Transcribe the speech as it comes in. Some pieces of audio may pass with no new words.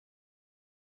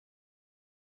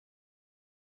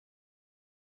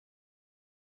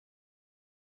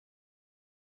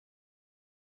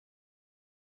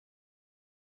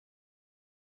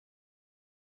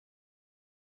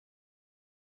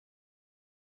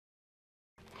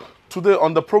Today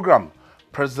on the program,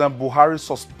 President Buhari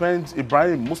suspends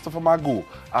Ibrahim Magu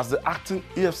as the acting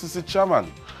EFCC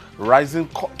chairman. Rising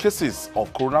cases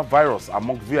of coronavirus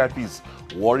among VIPs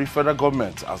worry federal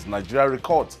government as Nigeria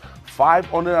records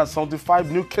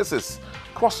 575 new cases.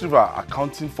 Cross River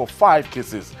accounting for 5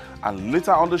 cases. And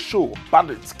later on the show,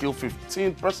 bandits kill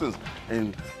 15 persons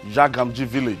in Yar Gamji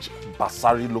village,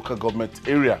 Batsari local government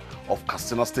area of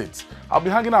Katsina state. I'll be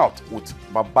hanging out with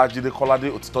Babajide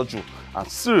Kolade Otitoju, and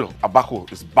Cyril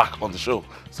Abako is back on the show.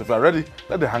 So if you're ready,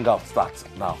 let the hangout start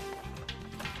now.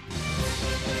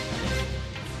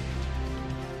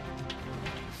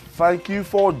 Thank you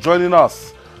for joining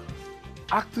us.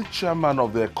 Acting chairman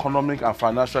of the Economic and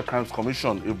Financial Crimes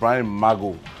Commission, Ibrahim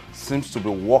Magu, seems to be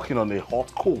walking on a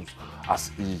hot coal as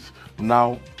he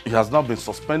has now been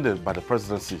suspended by the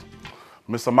presidency.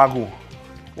 Mr. Magu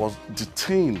was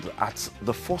detained at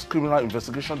the Force Criminal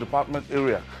Investigation Department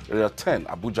Area 10,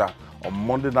 Abuja, on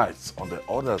Monday night on the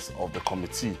orders of the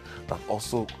committee that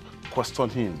also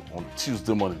questioned him on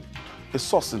Tuesday morning. A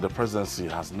source in the presidency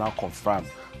has now confirmed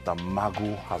that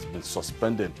Magu has been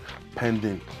suspended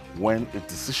pending when a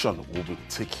decision will be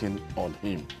taken on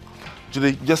him.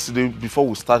 Yesterday, before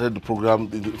we started the program,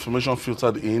 the information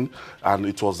filtered in and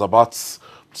it was about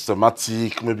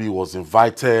systematic, maybe he was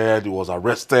invited, he was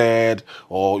arrested,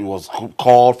 or he was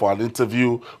called for an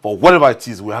interview, but whatever it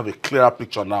is, we have a clearer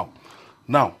picture now.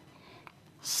 Now,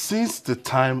 since the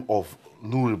time of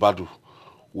Nuhu Ribadu,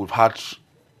 we've had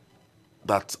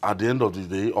that at the end of the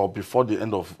day, or before the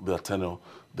end of their tenure,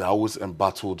 they're always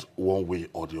embattled one way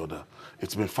or the other.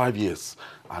 It's been 5 years,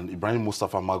 and Ibrahim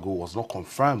Magu was not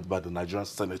confirmed by the Nigerian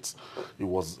Senate. He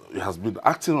has been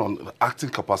acting on acting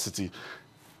capacity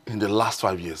in the last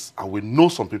 5 years, and we know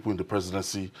some people in the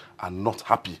presidency are not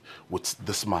happy with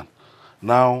this man.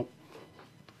 Now,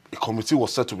 a committee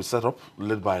was set to be set up,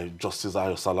 led by Justice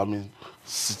Ayo Salami,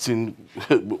 sitting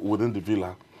within the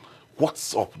villa.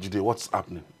 What's up, Jide? What's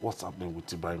happening? What's happening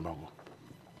with Ibrahim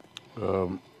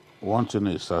Magu? One thing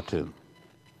is certain.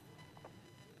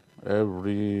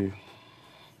 Every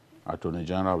Attorney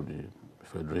General of the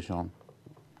Federation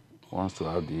wants to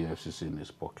have the EFCC in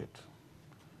his pocket.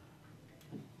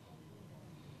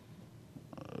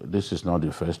 This is not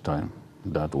the first time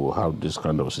that we'll have this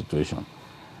kind of situation.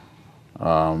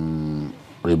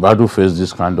 Ribadu faced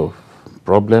this kind of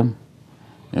problem.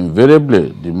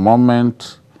 Invariably, the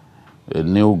moment a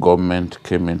new government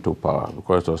came into power,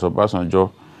 because it was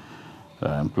Obasanjo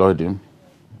employed him,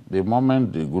 the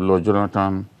moment the Goodluck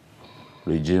Jonathan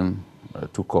regime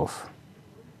took off,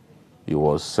 he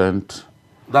was sent.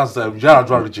 That's the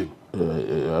Yaradua regime.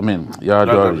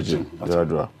 Yaradua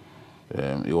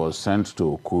regime. He was sent to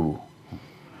Okuru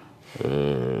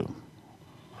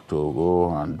to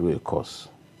go and do a course.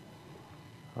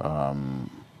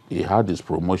 He had his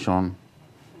promotion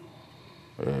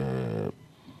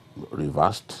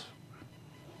reversed,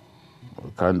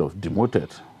 kind of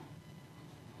demoted.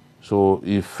 So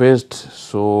he faced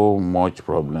so much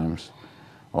problems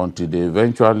until they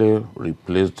eventually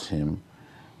replaced him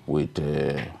with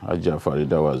Haja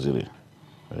Farida Waziri,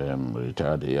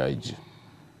 retired AIG.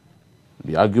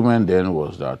 The argument then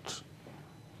was that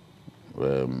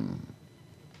Nuhu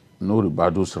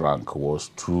Ribadu's rank was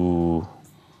too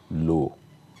low,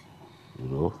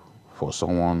 for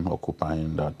someone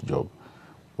occupying that job.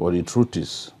 But the truth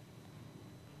is,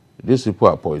 these people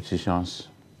are politicians.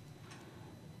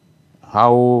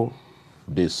 How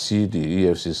they see the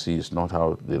EFCC is not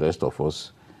how the rest of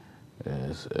us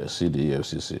see the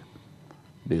EFCC.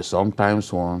 They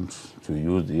sometimes want to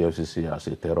use the EFCC as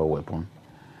a terror weapon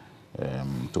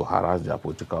to harass their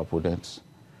political opponents,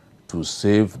 to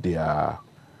save their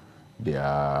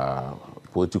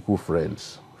political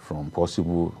friends from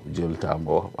possible jail time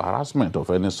or harassment of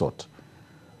any sort.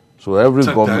 So every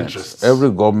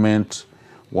government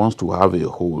wants to have a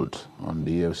hold on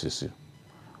the EFCC.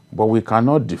 But we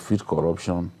cannot defeat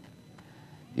corruption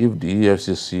if the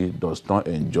EFCC does not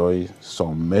enjoy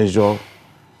some measure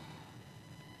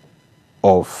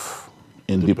of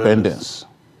independence.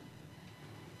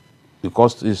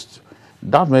 Because it's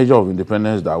that measure of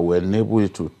independence that will enable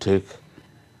it to take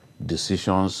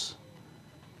decisions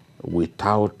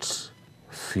without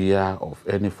fear of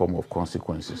any form of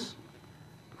consequences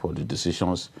for the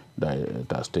decisions that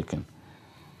it has taken.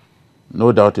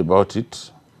 No doubt about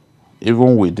it.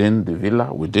 Even within the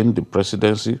villa, within the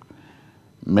presidency,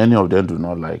 many of them do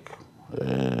not like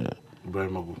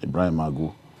Ibrahim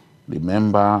Magu.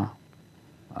 Remember,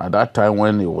 at that time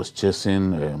when he was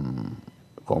chasing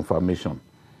confirmation,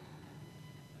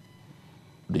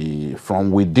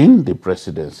 from within the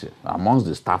presidency, amongst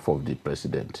the staff of the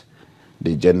president,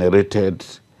 they generated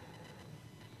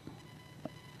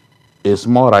a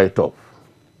small write-up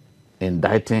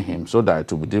indicting him so that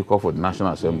it will be difficult for the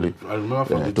National Assembly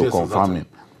to confirm him.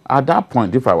 At that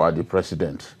point, if I were the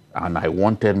president and I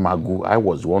wanted Magu, I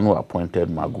was the one who appointed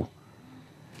Magu,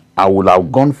 I would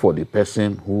have gone for the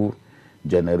person who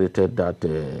generated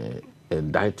that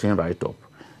indicting write-up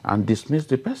and dismissed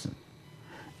the person.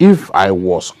 If I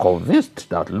was convinced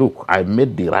that, look, I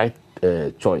made the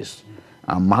right choice,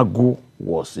 and Magu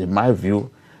was, in my view,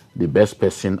 the best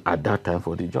person at that time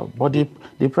for the job. But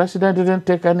the president didn't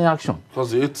take any action.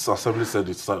 Because the 8th Assembly said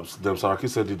it, Saraki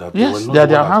said it, that yes,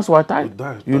 their hands were tied.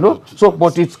 You know, so,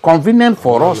 but it's convenient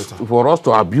for us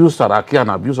to abuse Saraki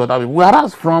and abuse other people.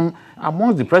 Whereas from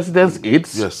amongst the president's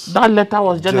aides, yes, that letter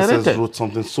was generated. JSS wrote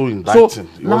something so indicting. So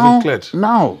it wasn't cleared.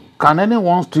 Now, can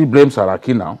anyone still blame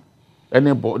Saraki now?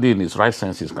 Anybody in his right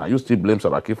senses, can you still blame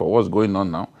Saraki for what's going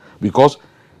on now? Because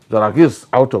Saraki is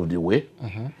out of the way.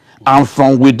 And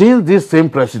from within this same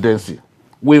presidency,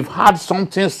 we've had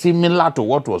something similar to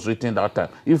what was written that time,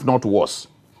 if not worse,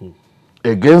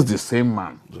 against the same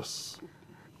man. Yes.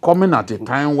 Coming at a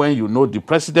time when, you know, the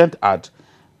president had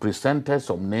presented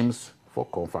some names for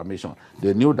confirmation.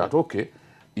 They knew that, okay,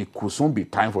 it could soon be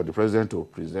time for the president to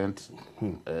present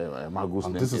Magu's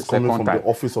name. This is coming from the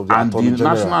office of the And Attorney the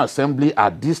General. National Assembly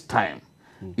at this time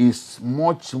is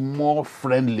much more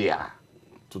friendlier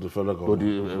to the federal government,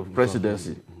 to the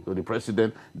presidency, to the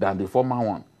president, than the former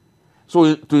one. So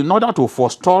in order to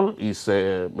forestall his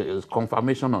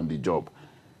confirmation on the job,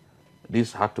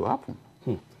 this had to happen.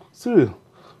 Cyril,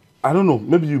 I don't know,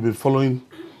 maybe you've been following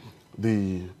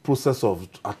the process of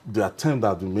the attempt that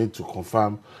has been made to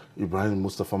confirm Ibrahim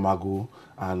Mustafa Magu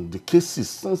and the cases,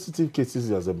 sensitive cases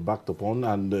he has embarked upon,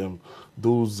 and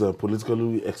those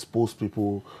politically exposed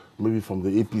people, maybe from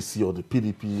the APC or the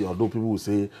PDP, although people will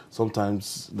say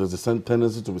sometimes there's a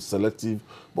tendency to be selective,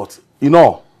 but in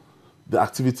all, the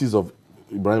activities of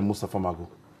Ibrahim Mustafa Magu.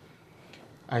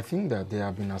 I think that they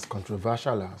have been as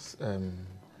controversial as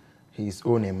his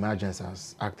own emergence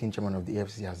as acting chairman of the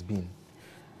EFCC has been.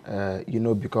 You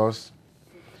know, because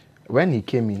when he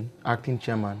came in, acting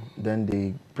chairman, then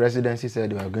the presidency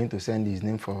said they were going to send his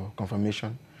name for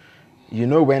confirmation. You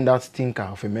know, when that stinker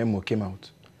of a memo came out,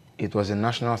 it was a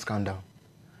national scandal.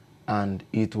 And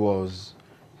it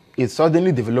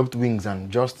suddenly developed wings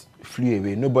and just flew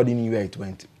away. Nobody knew where it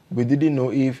went. We didn't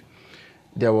know if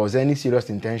there was any serious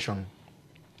intention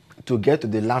to get to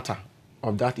the latter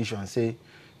of that issue and say,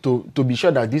 to be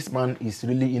sure that this man is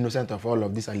really innocent of all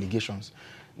of these allegations.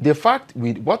 The fact,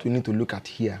 what we need to look at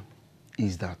here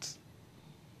is that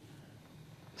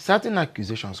certain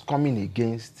accusations coming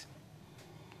against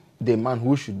the man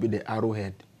who should be the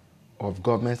arrowhead of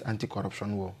government's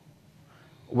anti-corruption war,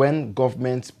 when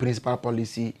government's principal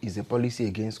policy is a policy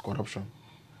against corruption,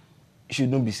 it should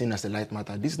not be seen as a light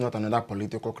matter. This is not another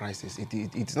political crisis.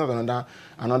 It's not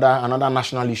another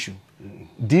national issue.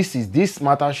 This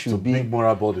matter should be big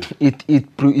moral burden.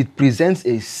 It presents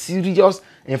a serious,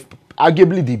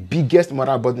 arguably the biggest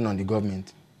moral burden on the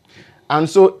government. And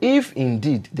so, if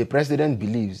indeed the president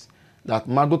believes that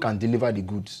Magu can deliver the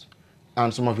goods,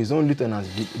 and some of his own lieutenants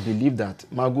believe that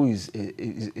Magu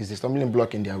is a stumbling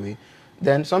block in their way,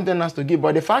 then something has to give.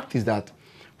 But the fact is that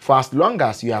for as long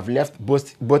as you have left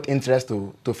both interests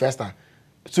to fester,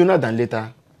 sooner than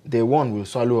later, the one will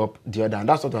swallow up the other. And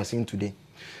that's what we're seeing today.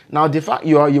 Now, the fact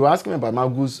you were asking me about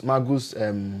Magu's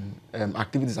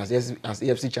activities as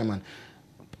EFCC chairman,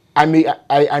 I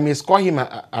may score him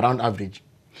around average.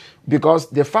 Because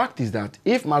the fact is that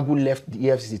if Magu left the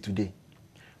EFCC today,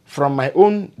 from my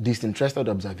own disinterested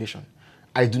observation,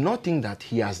 I do not think that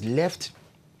he has left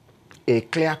a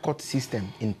clear-cut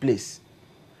system in place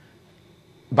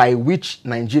by which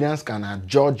Nigerians can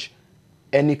judge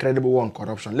any credible one on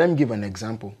corruption. Let me give an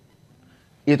example.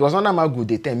 It was under Magu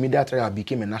the term media trial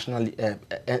became a national,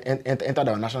 entered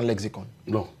our national lexicon.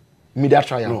 No. Media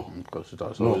trial. No, because it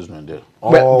has always been there.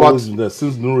 Always been there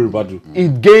since Nuri Badu.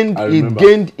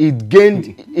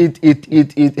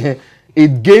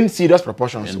 It gained serious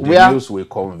proportions. In the news, we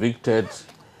convicted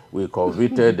what's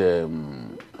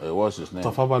his name?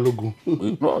 Tafabalogu.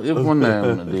 Even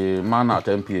the man at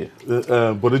MPA.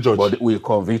 Body George. But we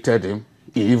convicted him.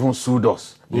 He even sued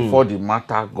us before the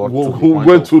matter got who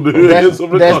went to the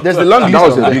there's a long list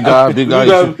of them. Bigger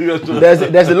issue.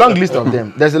 There's a long list of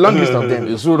them. There's a long list of them.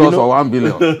 He sued us for 1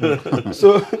 billion.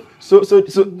 So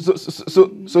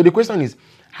the question is,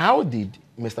 how did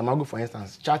Mr. Magu, for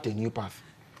instance, chart a new path?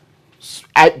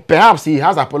 Perhaps he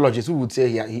has apologists who would say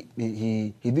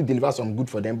he did deliver some good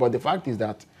for them, but the fact is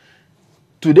that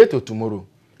today to tomorrow,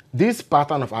 this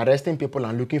pattern of arresting people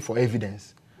and looking for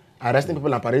evidence, arresting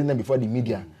people and parading them before the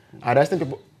media, arresting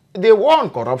people, the war on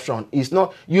corruption is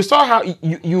not. You saw how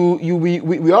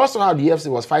we also how the EFCC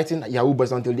was fighting Yahoo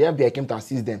boys until the FBI came to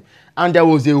assist them, and there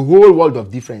was a whole world of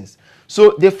difference.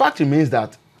 So the fact remains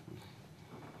that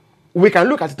we can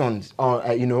look at it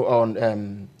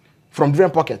from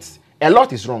different pockets. A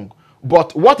lot is wrong,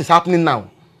 but what is happening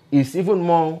now is even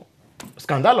more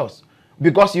scandalous,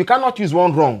 because you cannot use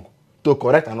one wrong to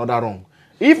correct another wrong.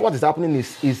 If what is happening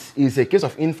is a case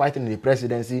of infighting in the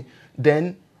presidency,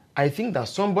 then I think that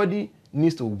somebody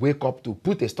needs to wake up to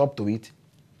put a stop to it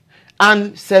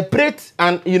and separate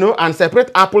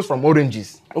apples from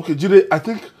oranges. Okay, Jide, I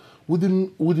think with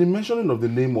the mentioning of the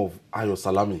name of Ayo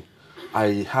Salami,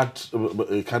 I had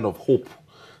a kind of hope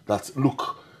that,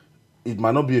 look, it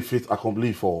might not be a fait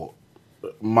accompli for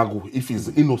Magu if he's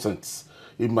innocent.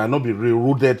 It might not be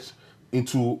reloaded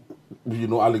into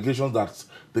allegations that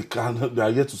they are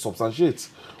yet to substantiate.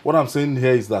 What I'm saying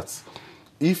here is that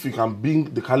if you can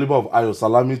bring the caliber of Ayo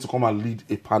Salami to come and lead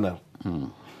a panel,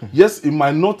 yes, it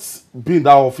might not be in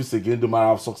that office again. They might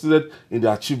have succeeded in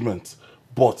their achievement,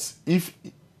 but if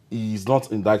he is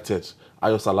not indicted,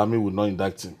 Ayo Salami will not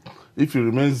indict him. If he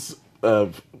remains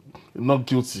not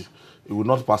guilty, he will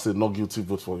not pass a not guilty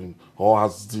vote for him. Or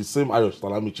has the same Ayo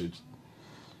Salami changed?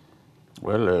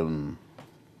 Well,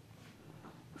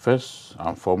 first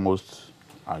and foremost,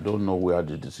 I don't know where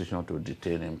the decision to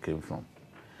detain him came from.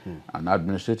 An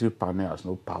administrative panel has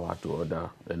no power to order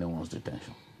anyone's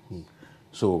detention.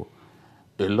 So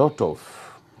a lot of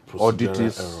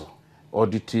oddities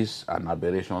and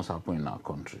aberrations happen in our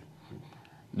country.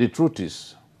 The truth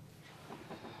is,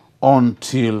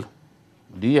 until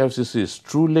the EFCC is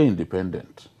truly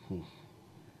independent,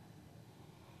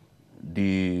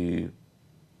 the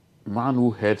man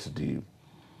who heads the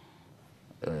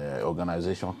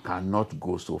organization cannot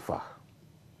go so far.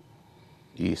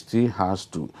 He still has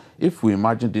to. If we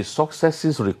imagine the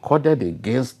successes recorded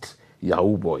against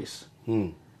Yahoo boys,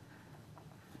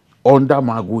 under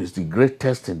Magu is the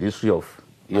greatest in the history of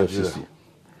EFCC.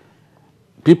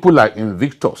 People like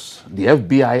Invictus, the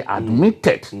FBI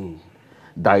admitted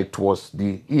that it was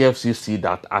the EFCC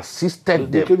that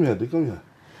assisted them. They came here.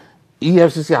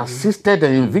 EFCC assisted the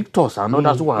Invictus and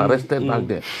others who were arrested back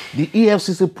then. The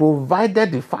EFCC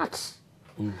provided the facts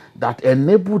that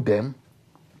enabled them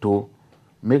to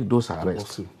make those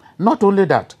arrests. Not only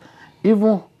that,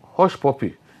 even Hush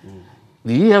Puppy,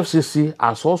 the EFCC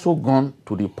has also gone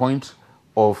to the point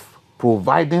of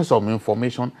providing some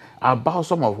information about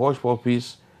some of Hush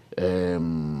Puppy's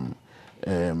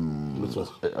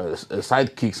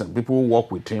sidekicks and people who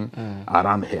work with him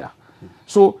around here.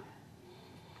 So,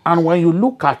 and when you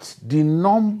look at the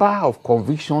number of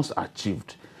convictions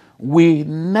achieved, we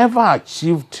never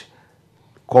achieved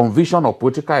conviction of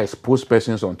politically exposed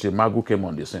persons until Magu came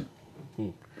on the scene.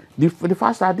 The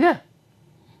facts are there.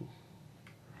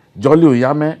 Jolly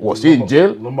Uyame was he in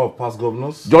jail? Number of past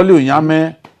governors. Jolly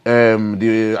Uyame,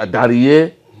 the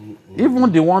Dariye,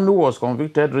 even the one who was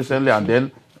convicted recently, and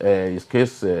then his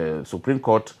case, Supreme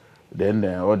Court then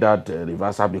ordered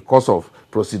reversal because of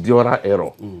procedural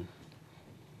error.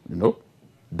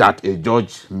 That a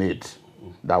judge made.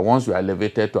 That once you are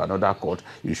elevated to another court,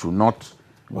 you should not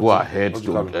go ahead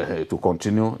to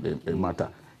continue the matter.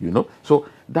 So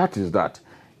that is that.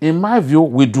 In my view,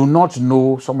 we do not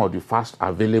know some of the facts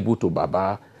available to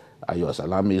Baba Ayo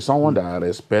Salami. He's someone that I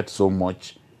respect so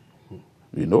much,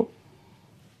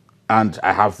 and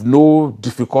I have no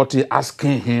difficulty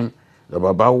asking him,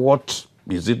 Baba, what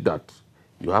is it that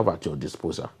you have at your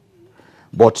disposal?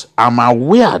 But I'm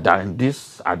aware that in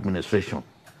this administration,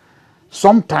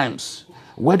 sometimes,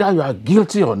 whether you are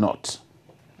guilty or not,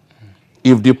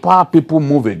 if the power people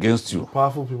move against you,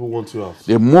 Powerful people want you out.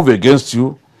 they move against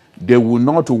you, they will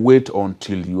not wait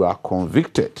until you are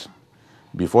convicted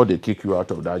before they kick you out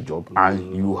of that job,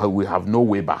 and you will have no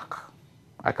way back.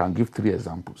 I can give 3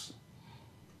 examples.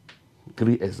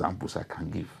 3 examples I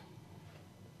can give.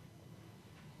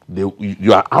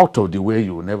 You are out of the way,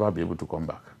 you will never be able to come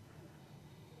back.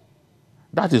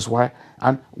 That is why,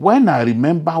 and when I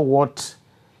remember what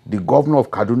the governor of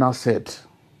Kaduna said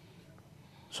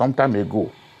some time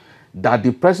ago, that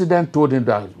the president told him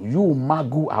that you,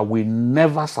 Magu, I will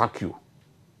never sack you.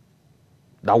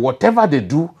 That whatever they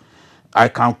do, I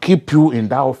can keep you in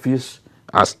that office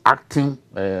as acting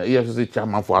EFCC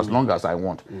chairman for as long as I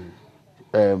want.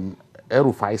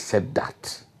 El-Rufai said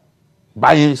that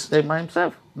by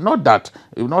himself. Not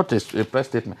a press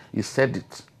statement. He said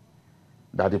it.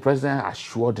 That the president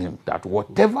assured him that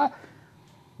whatever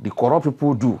the corrupt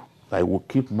people do, I will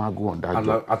keep Magu on that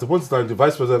job. At the point in time, the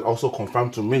vice president also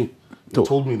confirmed to me. He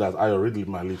told me that I already read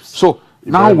my lips. So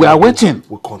now we are waiting.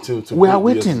 We continue to. We are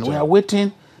waiting. We are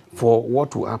waiting for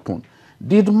what will happen.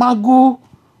 Did Magu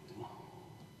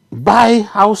buy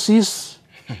houses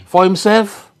for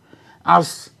himself,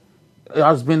 as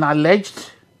has been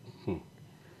alleged?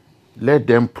 Let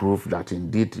them prove that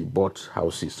indeed he bought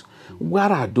houses.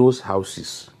 Where are those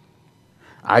houses?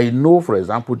 I know, for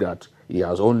example, that he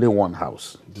has only one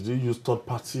house. Did he use third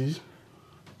party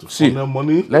to See, funnel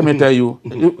money? let me tell you,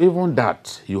 even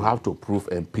that you have to prove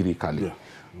empirically.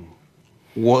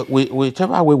 Yeah.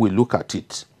 Whichever way we look at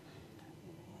it,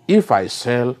 if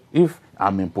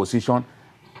I'm in position,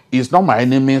 it's not my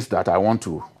enemies that I want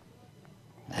to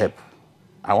help.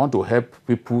 I want to help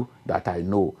people that I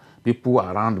know, people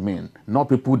around me, not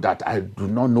people that I do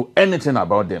not know anything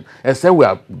about them, except we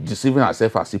are deceiving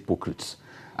ourselves as hypocrites.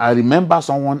 I remember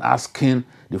someone asking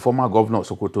the former governor of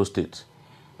Sokoto State,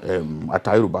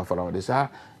 Atahiru Bafarawa,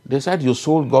 they said, you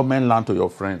sold government land to your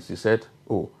friends. He said,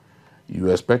 oh, you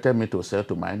expected me to sell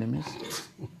to my enemies?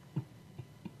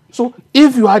 So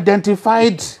if you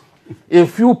identified a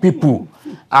few people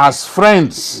as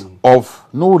friends of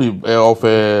Ibrahim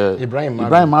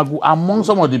Magu among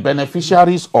some of the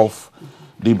beneficiaries of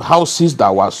the houses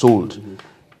that were sold,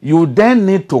 you then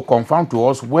need to confirm to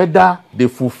us whether they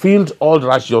fulfilled all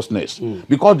righteousness,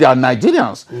 because they are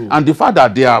Nigerians, and the fact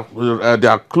that they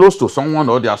are close to someone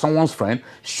or they are someone's friend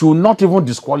should not even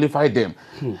disqualify them.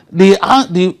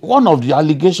 One of the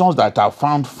allegations that I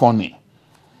found funny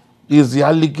is the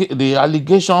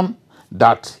allegation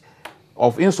that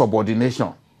of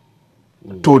insubordination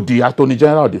to the Attorney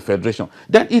General of the Federation.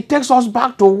 Then it takes us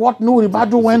back to what Nuhu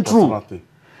Ribadu went through.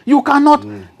 You cannot.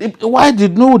 Why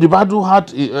did Nuhu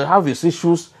Ribadu have his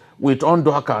issues with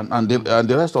Ondoaka and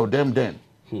the rest of them then?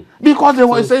 Because they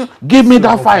were saying, give me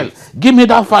that file, give me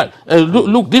that file.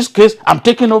 Look, this case, I'm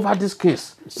taking over this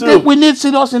case. We need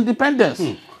serious independence.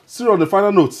 Still on the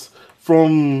final notes,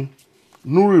 from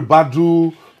Nuhu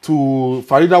Ribadu to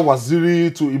Farida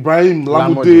Waziri to Ibrahim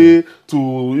Lamude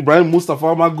to Ibrahim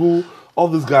Mustafa Magu, all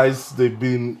these guys, they've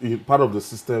been part of the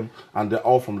system, and they're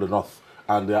all from the north,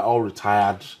 and they're all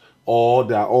retired, or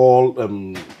they're all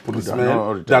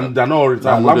policemen. They're not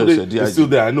retired. Lamude is still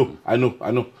there. I know.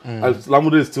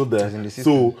 Lamude is still there.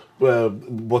 So,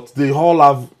 but they all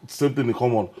have same thing in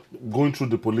common, going through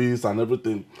the police and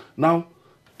everything. Now,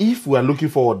 if we are looking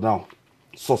forward now,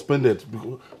 suspended,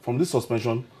 from this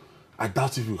suspension, I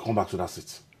doubt if we come back to that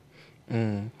seat.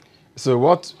 So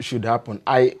what should happen?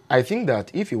 I think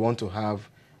that if you want to have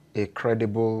a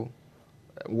credible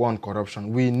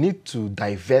corruption, we need to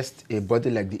divest a body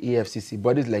like the EFCC,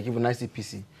 bodies like even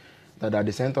ICPC, that are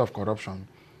the center of corruption.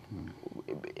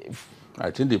 I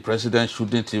think the president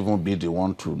shouldn't even be the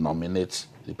one to nominate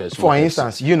the person. For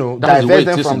instance, divest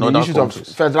them from the issues of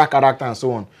federal character and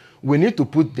so on. We need to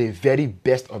put the very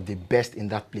best of the best in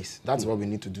that place. That's what we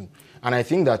need to do. And I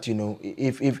think that,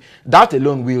 if that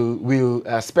alone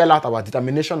will spell out our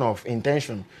determination of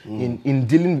intention in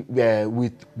dealing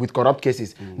with corrupt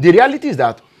cases. The reality is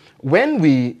that when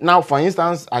we, now for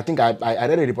instance, I think I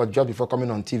read a report just before coming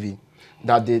on TV,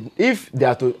 that if they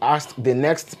are to ask the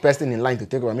next person in line to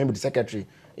take over, maybe the secretary,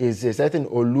 is a certain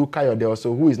Olu Kayode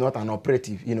also, who is not an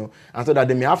operative, and so that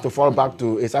they may have to fall back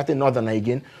to a certain northerner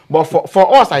again. But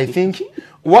for us, I think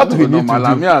what we need to do...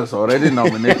 Malami has already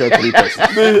nominated 3 persons.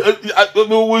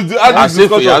 As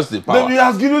if he has the power. He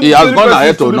has gone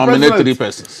ahead to nominate 3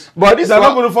 persons. But they're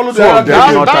not going to follow the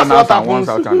That's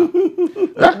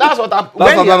what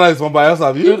happens. That's one bias,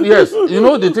 have you? Yes.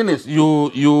 The thing is,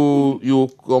 you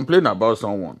complain about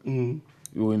someone.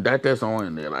 You indicted someone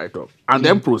in the write-up and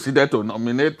then proceeded to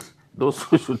nominate those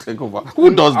who should take over.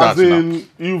 Who does that now?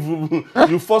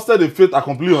 You fostered a fait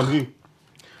accompli on him.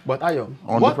 But Ayo,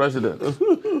 the president.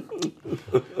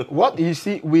 What you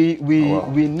see, we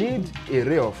need a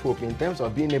ray of hope in terms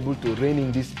of being able to rein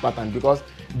in this pattern, because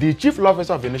the chief law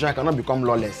officer of a nation cannot become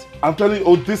lawless. I'm telling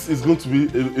you, this is going to be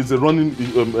a running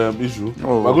issue.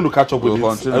 We're going to catch up with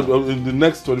it in the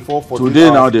next 24, 48 Today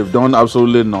hours. Now they've done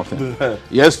absolutely nothing.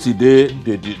 Yesterday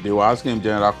they were asking him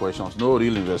general questions, no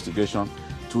real investigation.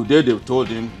 Today they've told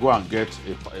him go and get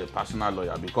a personal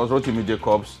lawyer, because Rotimi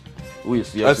Jacobs, who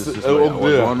is EFCC's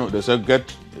lawyer, they said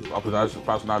get a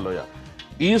personal lawyer.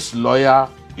 His lawyer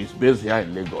is based here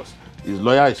in Lagos. His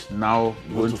lawyer is now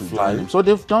going to join him. So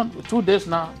they've done 2 days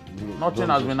now. Nothing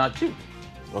has been achieved.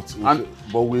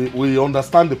 But we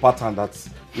understand the pattern that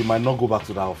he might not go back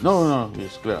to that office. No,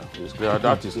 it's clear. It's clear.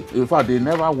 That is, in fact, they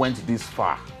never went this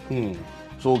far.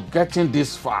 So getting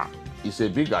this far is a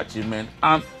big achievement,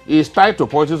 and it's tied to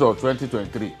politics of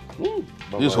 2023.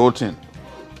 This whole thing.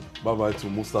 Bye-bye to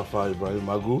Mustafa Ibrahim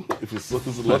Magu, if he's so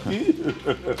lucky.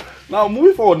 Now,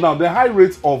 moving forward now, the high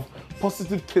rates of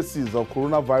positive cases of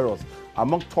coronavirus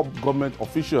among top government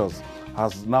officials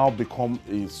has now become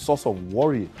a source of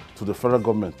worry to the federal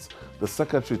government. The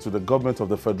secretary to the government of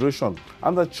the federation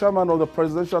and the chairman of the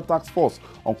presidential task force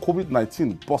on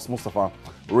COVID-19, Boss Mustafa,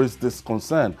 raised this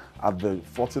concern at the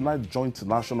 49th joint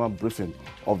national briefing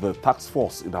of the task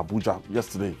force in Abuja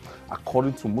yesterday.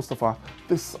 According to Mustafa,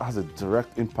 this has a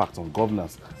direct impact on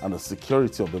governance and the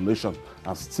security of the nation.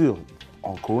 And still,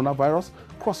 on coronavirus,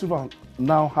 Cross River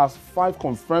now has 5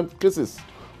 confirmed cases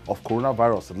of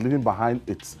coronavirus, leaving behind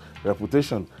its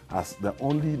reputation as the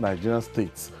only Nigerian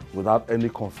state without any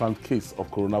confirmed case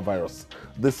of coronavirus.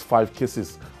 These 5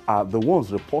 cases are the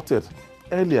ones reported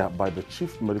earlier by the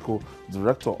Chief Medical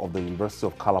Director of the University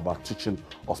of Calabar Teaching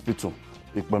Hospital,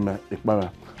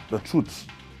 Ikpeme. The truth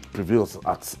prevails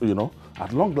at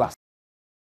long last.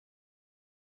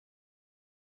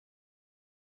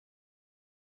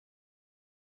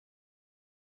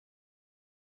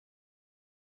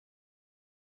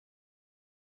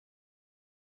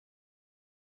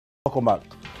 Welcome back.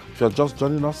 If you're just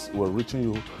joining us, we're reaching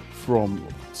you from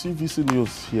TVC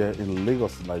News here in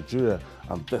Lagos, Nigeria,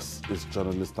 and this is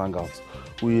Journalist Hangout.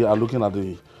 We are looking at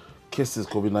the cases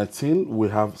COVID-19. We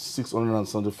have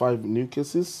 675 new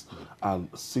cases and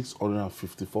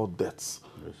 654 deaths.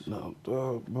 Yes. Now,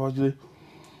 Batsari,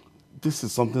 this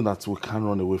is something that we can't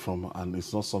run away from, and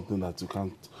it's not something that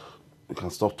we can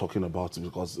stop talking about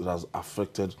because it has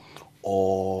affected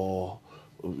all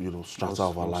strata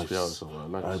of our lives.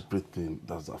 Everything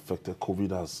that's affected.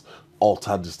 COVID has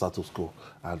altered the status quo,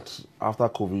 and after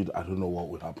COVID, I don't know what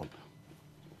will happen.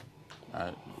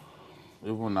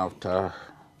 Even after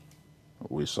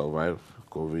we survive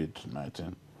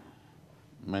COVID-19,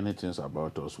 many things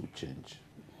about us will change.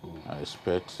 I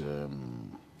expect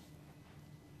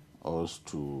us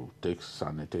to take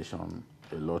sanitation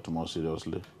a lot more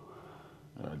seriously.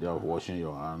 They are washing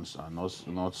your hands and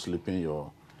not slipping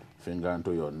your finger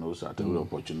into your nose at every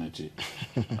opportunity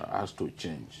has to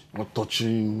change. Not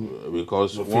touching,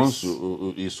 because once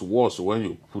it's worse when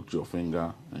you put your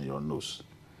finger in your nose,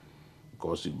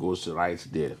 because it goes right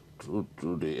there through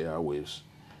the airwaves,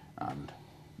 and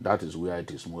that is where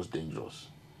it is most dangerous.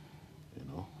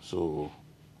 So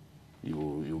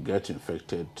you get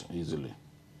infected easily.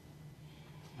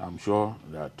 I'm sure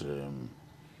that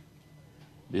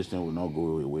this thing will not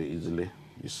go away easily.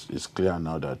 It's clear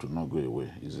now that it will not go away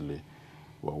easily,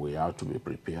 but we have to be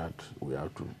prepared. We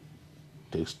have to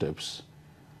take steps.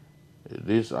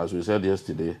 This, as we said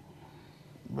yesterday,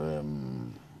 the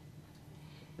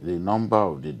number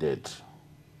of the dead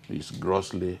is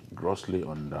grossly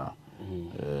under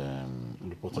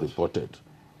reported.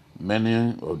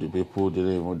 Many of the people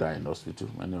didn't even die in hospital.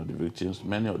 Many of the victims,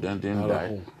 many of them didn't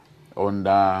die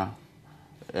under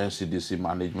NCDC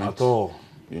management. At all.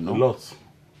 A lot.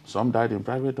 Some died in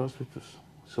private hospitals.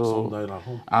 Some died at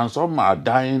home. And some are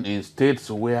dying in states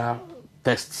where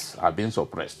tests are being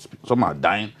suppressed. Some are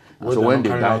dying. Well, so when they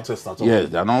die, yes,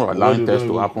 they are not allowing tests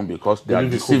to happen because they are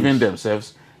deceiving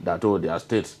themselves that their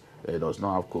state does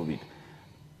not have COVID.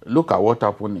 Look at what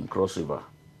happened in Cross River.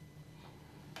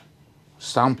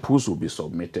 Samples will be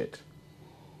submitted,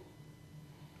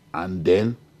 and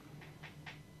then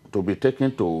to be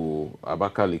taken to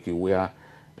Abakaliki, where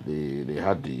they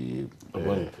had the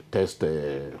test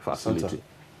facility,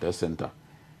 test center.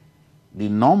 The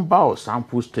number of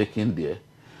samples taken there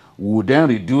will then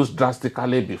reduce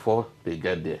drastically before they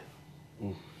get there.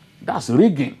 That's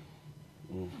rigging.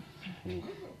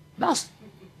 That's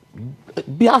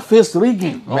bare-faced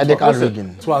rigging. Medical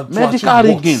rigging. Medical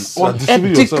rigging,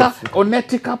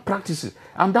 unethical practices.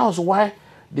 And that was why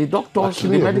the doctors,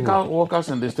 the medical workers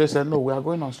in the state said, no, we are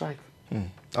going on strike.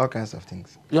 All kinds of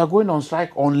things. You are going on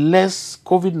strike unless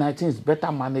COVID-19 is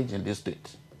better managed in this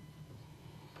state.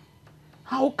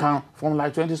 How can, from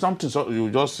like 20-something, so you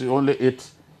just see only eight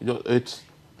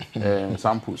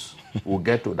samples will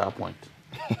get to that point?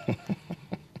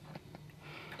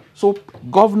 So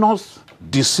governors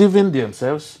deceiving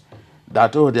themselves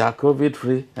that, they are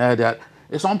COVID-free,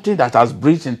 it's something that has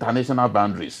breached international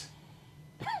boundaries.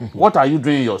 What are you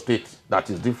doing in your state that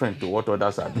is different to what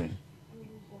others are doing?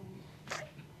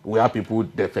 Where people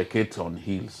defecate on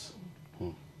hills.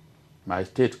 My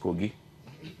state, Kogi,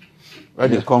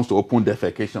 when it comes to open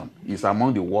defecation, is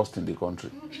among the worst in the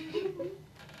country.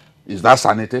 Is that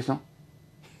sanitation?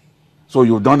 So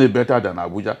you've done it better than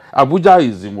Abuja. Abuja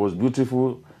is the most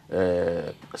beautiful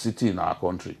city in our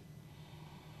country.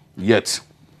 Yet,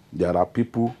 there are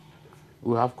people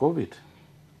who have COVID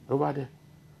over there.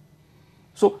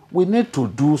 So we need to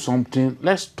do something.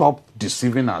 Let's stop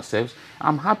deceiving ourselves.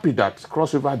 I'm happy that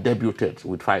Cross River debuted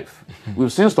with 5.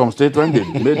 We've seen some states when they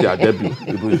made their debut,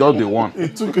 it was just the 1.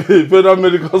 It took a federal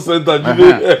medical center.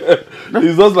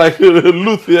 It's just like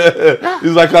Luth, yeah.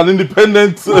 It's like an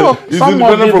independent. No, it's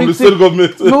independent from the state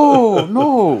government.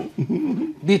 No.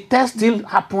 The test still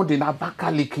happened in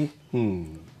Abakaliki.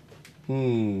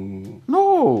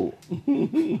 No.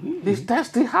 The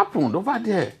test still happened over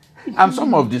there. And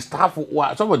some of the staff,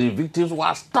 some of the victims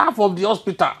were staff of the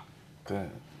hospital.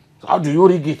 So how do you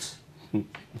rig it? You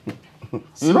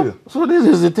know? So this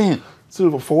is the thing.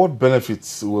 So for what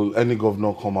benefits will any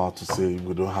governor come out to say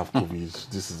we don't have COVID?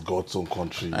 This is God's own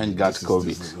country. And got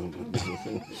COVID.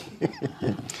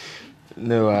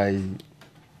 No,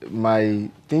 my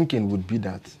thinking would be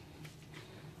that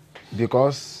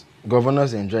because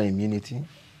governors enjoy immunity,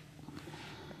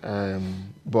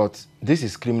 but this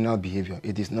is criminal behavior.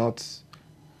 It is not.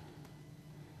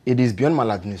 It is beyond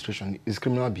maladministration. It's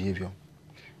criminal behavior,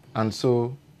 and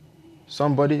so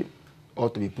somebody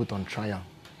ought to be put on trial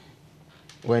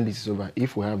when this is over,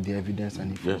 if we have the evidence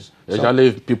and if especially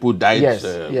if people died.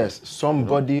 Yes,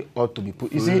 somebody ought to be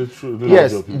put. You see,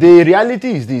 yes, the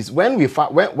reality is this: when we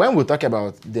talk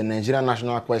about the Nigerian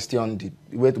national question, the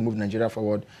way to move Nigeria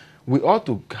forward, we ought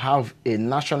to have a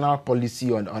national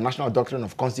policy or a national doctrine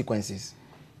of consequences.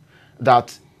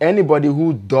 That anybody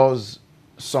who does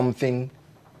something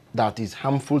that is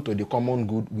harmful to the common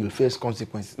good will face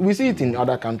consequences. We see it in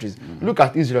other countries. Look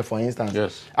at Israel, for instance.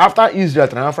 Yes. After Israel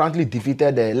triumphantly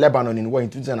defeated Lebanon in war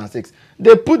in 2006,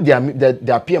 they put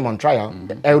their PM on trial,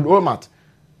 Ehud Olmert.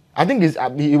 I think they've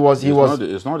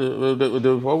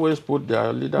always put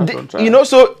their leaders on trial. You know,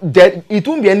 so that it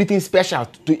won't be anything special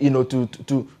to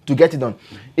get it done.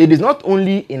 It is not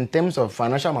only in terms of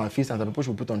financial malfeasance that people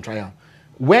should put on trial.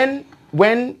 When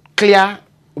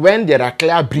there are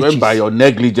clear breaches, by your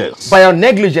negligence,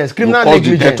 criminal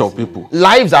negligence, the death of people,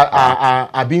 lives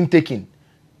are being taken.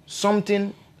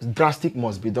 Something drastic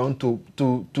must be done to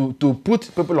put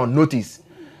people on notice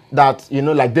that,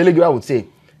 like Delegua would say,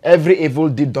 every evil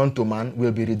deed done to man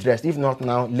will be redressed, if not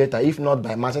now, later, if not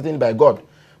by man, certainly by God,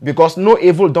 because no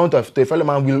evil done to a fellow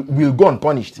man will go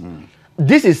unpunished.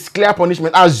 This is clear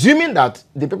punishment, assuming that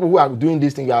the people who are doing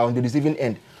this thing are on the receiving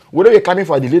end. Whether we're claiming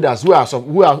for the leaders who are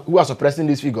suppressing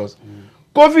these figures,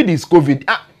 COVID is COVID.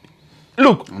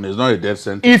 Look, and it's not a death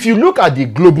sentence. If you look at the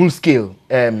global scale,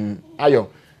 Ayo,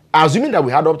 assuming that we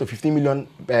had up to 15 million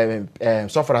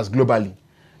sufferers globally,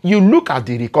 you look at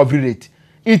the recovery rate.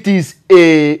 It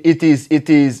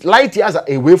is light years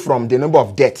away from the number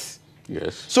of deaths.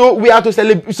 Yes. So we have to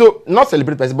celebrate. So not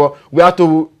celebrate, but we have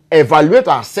to evaluate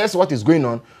or assess what is going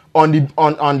on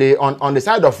the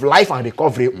side of life and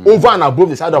recovery over and above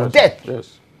the side of death.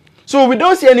 Yes. So we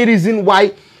don't see any reason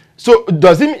why. So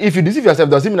if you deceive yourself,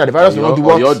 does it mean that the virus will not do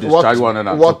what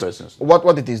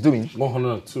it is doing?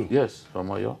 102. Yes, from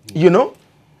Oyo.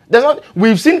 There's not.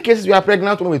 We've seen cases where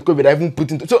pregnant women with COVID are even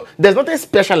put into. So there's nothing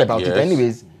special about it,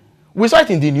 anyways. We saw it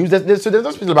in the news. So there's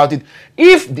nothing special about it.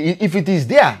 If it is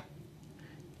there,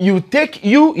 you take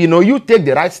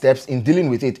the right steps in dealing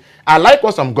with it. I like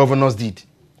what some governors did.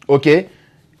 Okay,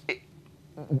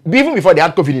 even before they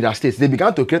had COVID in their states, they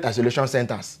began to create isolation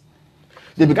centers.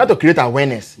 They began to create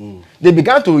awareness. They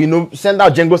began to send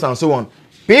out jingles and so on.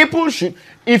 People should,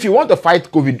 if you want to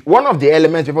fight COVID, one of the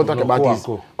elements people talk about is,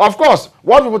 of course,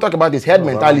 what people talk about is herd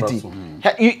mentality.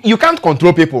 You can't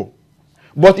control people,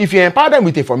 but if you empower them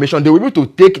with information, they will be able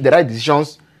to take the right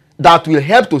decisions that will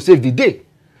help to save the day.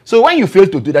 So when you fail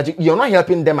to do that, you're not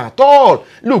helping them at all.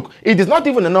 Look, it is not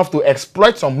even enough to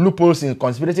exploit some loopholes in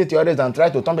conspiracy theories and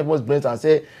try to turn people's brains and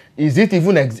say, is it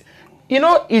even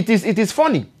it is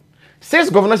funny. Six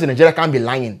governors in Nigeria can't be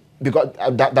lying because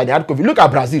that they had COVID. Look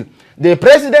at Brazil. The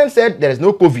president said there is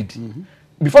no COVID.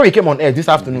 Before we came on air this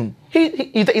afternoon,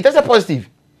 he tested positive.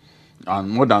 And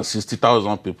more than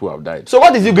 60,000 people have died. So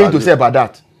what is he going to say about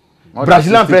that?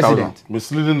 Brazilian president.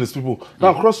 Misleading these people.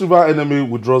 Now, Cross River enemy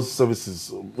withdraws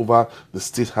services over the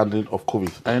state handling of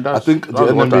COVID. And I think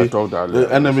the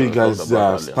enemy guys, they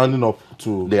are standing up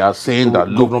to. They are saying that,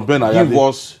 look,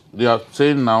 they are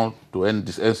saying now to end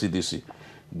this NCDC,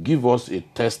 give us a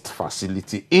test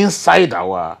facility inside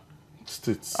our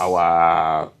states,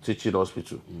 our teaching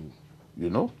hospital.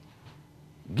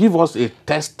 Give us a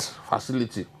test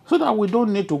facility so that we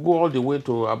don't need to go all the way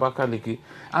to Abakaliki.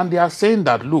 And they are saying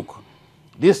that, look,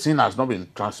 this thing has not been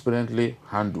transparently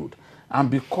handled. And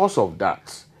because of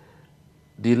that,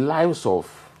 the lives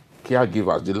of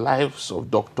caregivers, the lives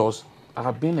of doctors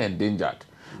are being endangered.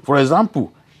 For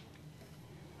example,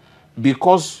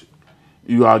 because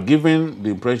you are given the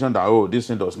impression that, oh, this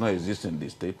thing does not exist in the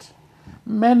state,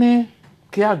 many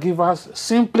caregivers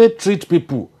simply treat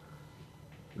people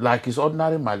like it's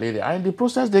ordinary malaria, and in the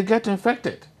process they get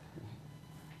infected.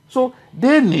 So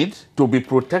they need to be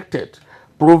protected,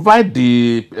 provide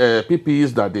the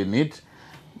PPEs that they need,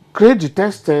 create the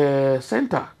test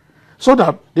center so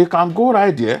that they can go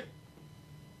right there,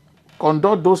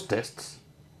 conduct those tests,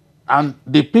 and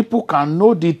the people can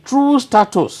know the true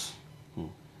status,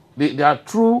 their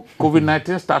true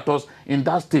COVID-19 status in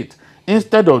that state,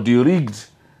 instead of the rigged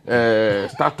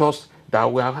status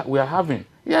that we are having.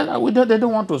 Yeah, they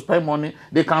don't want to spend money.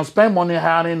 They can spend money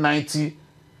hiring 90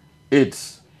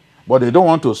 aides, but they don't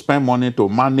want to spend money to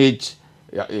manage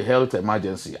a health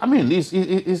emergency. I mean,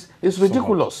 it's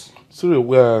ridiculous. Sorry,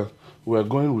 we're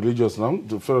going religious now.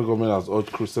 The federal government has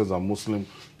urged Christians and Muslims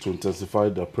to intensify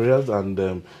their prayers, and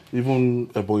even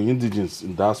Ebonyi indigenes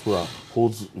in diaspora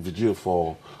holds vigil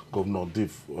for Governor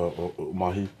Div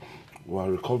Mahi while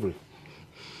recovering.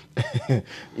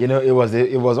 You know, it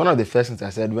was one of the first things I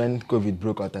said when COVID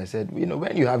broke out. I said, you know,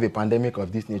 when you have a pandemic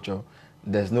of this nature,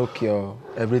 there's no cure,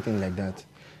 everything like that.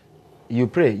 You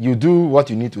pray, you do what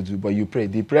you need to do, but you pray.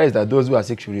 The prayer is that those who are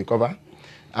sick should recover,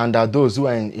 and that those who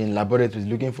are in laboratories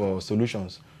looking for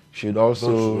solutions should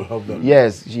also, help them.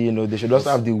 Yes, you know, they should also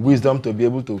have the wisdom to be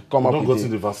able to come up with Not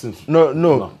gotten the vaccines.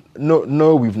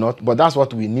 No, we've not. But that's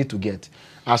what we need to get.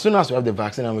 As soon as we have the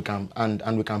vaccine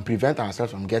and we can prevent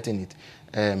ourselves from getting it,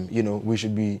 you know, we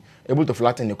should be able to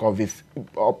flatten the curve.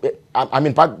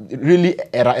 Really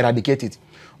eradicate it.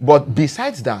 But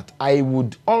besides that, I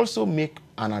would also make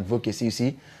an advocacy. You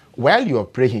see, while you're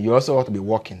praying, you also ought to be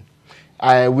working.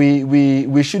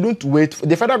 We shouldn't wait.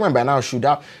 The federal government by now should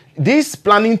have this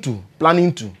planning to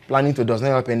does not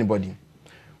help anybody.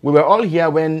 We were all here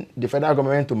when the federal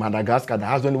government went to Madagascar, that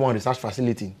has only one research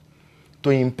facility, to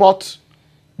import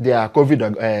their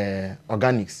COVID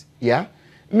organics. Yeah.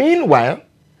 Meanwhile,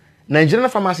 Nigerian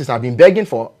pharmacists have been begging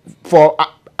for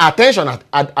attention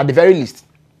at the very least,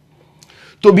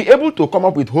 to be able to come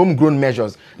up with homegrown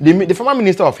measures. The former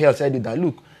Minister of Health said that,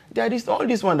 look, there is all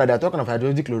this one that they're talking about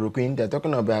hydroxychloroquine, they're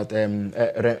talking about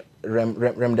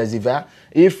remdesivir.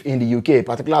 If in the UK a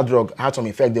particular drug had some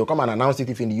effect, they'll come and announce it.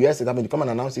 If in the US it happened, they'll come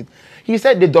and announce it. He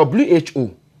said the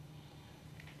WHO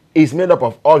is made up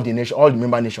of all the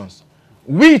member nations.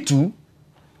 We too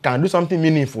can do something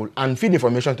meaningful and feed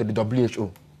information to the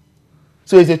WHO.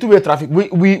 So it's a two-way traffic.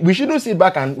 We shouldn't sit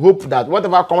back and hope that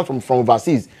whatever comes from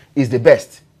overseas is the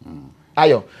best.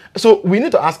 Ayo. So we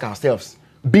need to ask ourselves,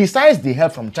 besides the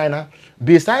help from China,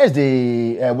 besides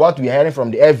the what we are hearing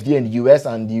from the FDA in the US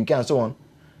and the UK and so on,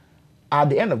 at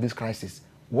the end of this crisis,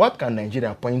 what can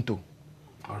Nigeria point to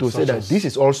say that this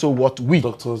is also what we...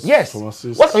 Doctors, yes.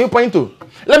 pharmacists. What can you point to?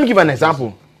 Let me give an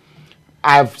example.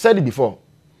 I've said it before.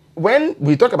 When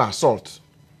we talk about salt,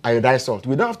 iodized salt,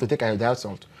 we don't have to take iodized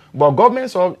salt. But government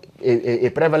saw a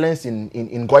prevalence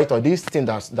in goiter, this thing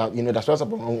that's what's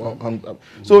up on.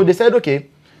 So they said, okay,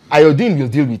 iodine will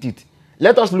deal with it.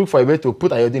 Let us look for a way to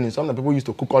put iodine in something that people used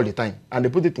to cook all the time, and they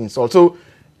put it in salt. So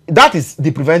that is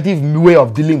the preventive way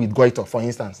of dealing with goiter, for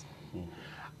instance.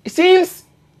 Since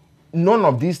none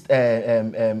of these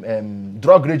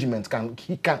drug regimens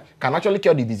can actually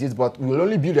cure the disease, but will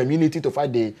only build immunity to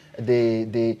fight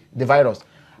the virus,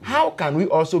 how can we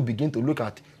also begin to look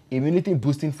at immunity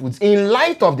boosting foods in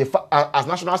light of as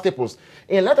national staples,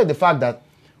 in light of the fact that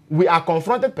we are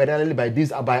confronted perennially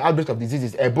by outbreaks of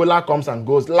diseases? Ebola comes and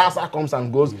goes, Lassa comes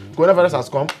and goes, coronavirus has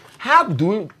come. How do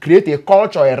we create a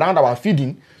culture around our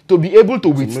feeding to be able to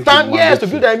withstand, to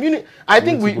build the immunity? I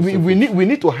think we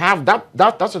need to have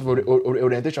that sort of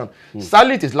orientation.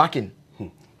 Sadly, it is lacking.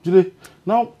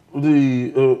 Now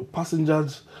the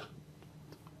passengers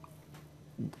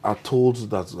are told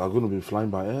that are going to be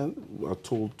flying by air, are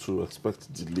told to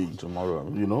expect delay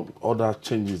tomorrow. You know, other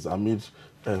changes amid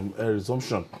air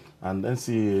resumption, and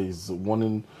NCA is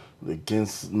warning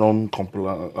against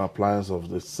non-compliance of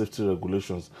the safety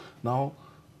regulations. Now,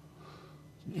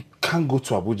 you can't go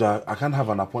to Abuja. I can't have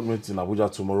an appointment in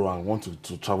Abuja tomorrow and want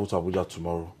to travel to Abuja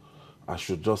tomorrow. I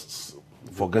should just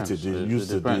forget it. Use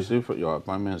the day. If your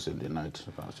appointment is in the night,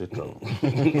 you can still travel.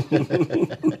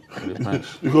 It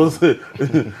depends. Because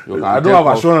I don't have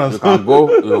assurance. You can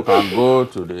go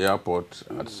to the airport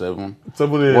at 7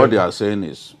 a.m. What they are saying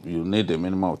is you need a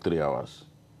minimum of 3 hours.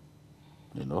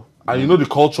 You know. And you know the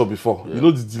culture before. Yeah. You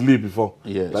know the delay before.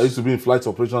 Yes. That used to be in flight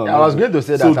operation. Yeah, I was going to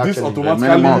say that. So this automatically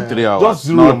minimum of 3 hours. Just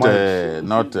zero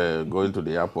not going to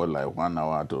the airport like 1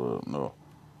 hour to no.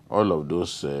 All of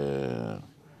those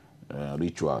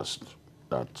rituals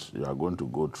that you are going to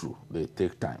go through, they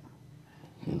take time.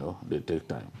 You know, they take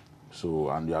time. So,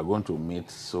 and you are going to meet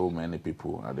so many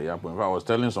people at the airport. In fact, I was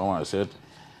telling someone, I said,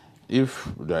 if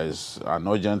there is an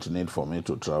urgent need for me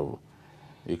to travel,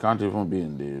 it can't even be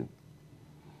in the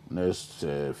next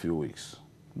few weeks,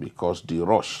 because the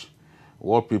rush,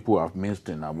 what people have missed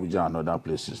in Abuja and other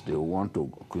places, they want to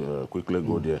quickly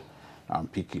go there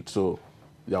and pick it. So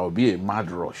there will be a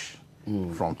mad rush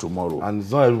from tomorrow. And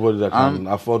it's not everybody that can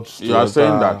afford to. You are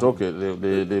saying that, okay,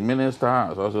 the minister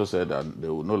has also said that they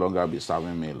will no longer be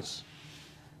serving meals.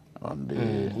 On the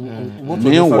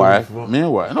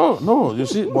meanwhile, no, you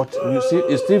see, but you see,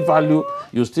 it's still value.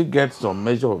 You still get some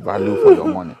measure of value for your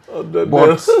money.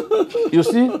 But you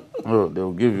see, they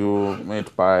will give you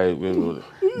meat pie.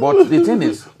 But the thing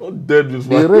is,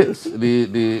 the rates,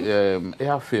 the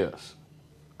airfares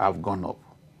have gone up.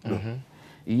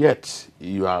 Yet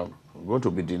you are going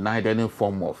to be denied any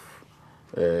form of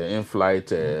in-flight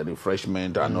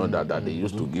refreshment and all that they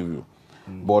used to give you.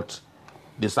 But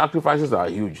the sacrifices are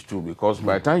huge too, because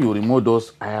by the time you remove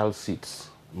those aisle seats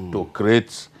to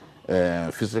create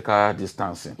physical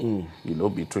distancing, you know,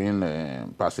 between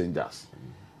passengers,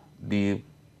 the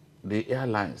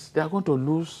airlines, they are going to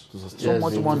lose so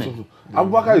much money.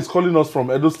 Abubakar is calling us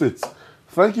from Edo State.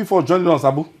 Thank you for joining us,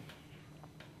 Abu.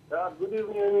 Good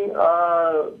evening,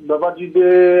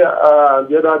 Babajide,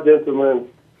 the other gentlemen.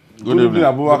 Good evening,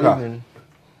 Abubakar.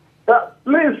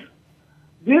 Please,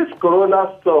 this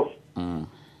corona stuff,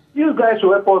 you guys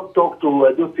should help us talk to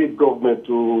Edo State government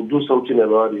to do something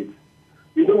about it.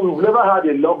 You know, we've never had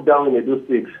a lockdown in Edo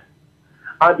State.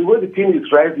 And the way the thing is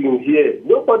rising here,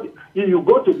 nobody, if you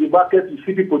go to the market, you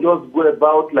see people just go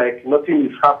about like nothing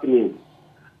is happening.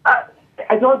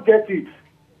 I don't get it.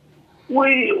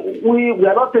 We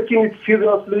are not taking it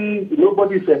seriously.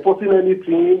 Nobody is enforcing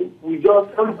anything.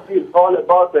 Everybody is all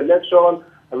about election,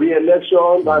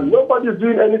 re-election, and nobody is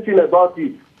doing anything about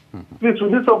it. Please, we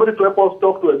need somebody to help us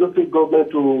talk to Edo State government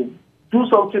to do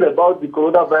something about the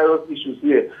coronavirus issues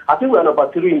here. I think we are number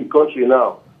 3 in the country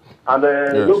now, and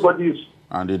nobody is.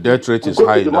 And the death rate is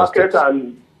high in the market,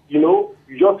 and you know,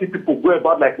 you just see people go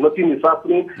about like nothing is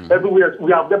happening everywhere.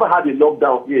 We have never had a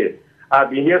lockdown here. I've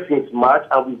been here since March,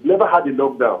 and we've never had a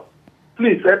lockdown.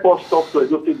 Please help us talk to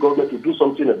Edo State government to do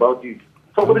something about it.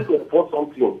 Somebody to enforce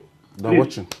something. They're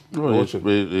watching.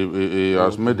 He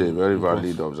has made a very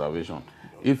valid observation.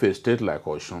 If a state like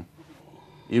Osun,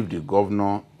 if the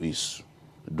governor is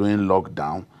doing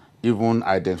lockdown, even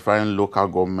identifying local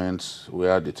governments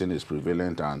where the thing is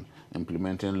prevalent and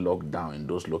implementing lockdown in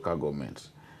those local governments,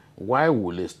 why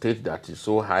will a state that is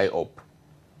so high up,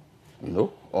 you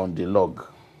know, on the log,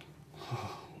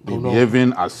 be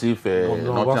behaving as if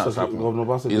nothing has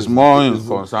happened? He's more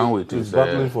concerned with his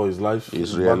battling for his life,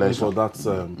 his re-election.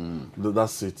 For that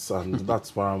seat, and that's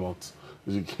paramount.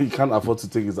 He can't afford to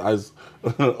take his eyes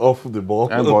off the ball.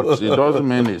 But it doesn't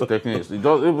mean he's taking it. It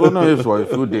does, even if it's for a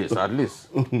few days at least.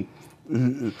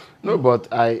 No, but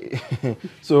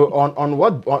so on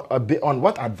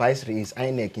what advisory is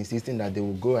INEC insisting that they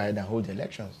will go ahead and hold the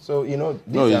elections? So you know,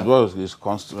 it's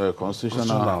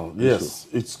constitutional. Yes,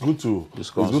 it's going to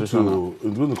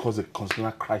cause a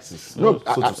constitutional crisis. So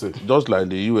to say, just like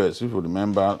the US, if you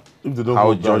remember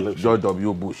how George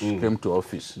W. Bush came to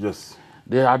office. Yes,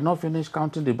 they had not finished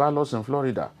counting the ballots in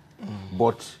Florida,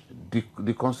 but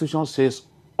the Constitution says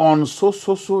on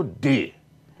so day,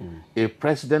 a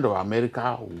president of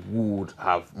America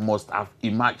must have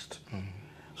emerged.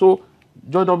 So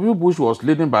George W. Bush was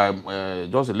leading by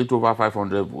just a little over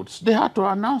 500 votes. They had to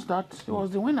announce that he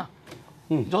was the winner,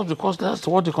 just because that's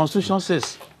what the Constitution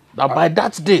says. That by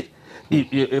that date,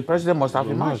 a president must have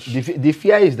emerged. The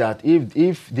fear is that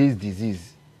if this disease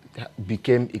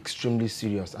became extremely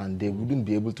serious and they wouldn't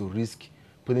be able to risk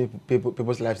putting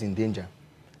people's lives in danger,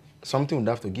 something would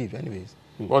have to give anyways.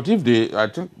 But if I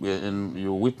think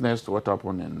you witnessed what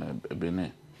happened in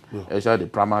Benin, especially the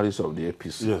primaries of the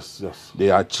APC. Yes. They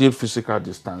achieved physical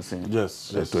distancing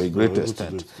to a great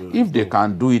extent. If they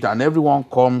can do it and everyone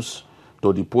comes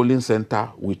to the polling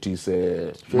center with his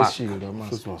mask,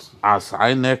 as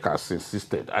INEC has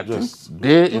insisted, I think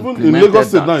they even in Lagos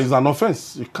State now is an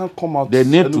offense. You can't come out. They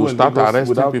need to start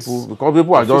arresting people because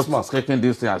people are just taking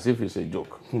this thing as if it's a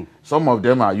joke. Some of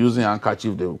them are using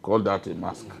handkerchief. They will call that a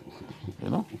mask. You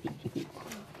know.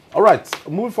 All right,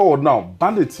 moving forward now.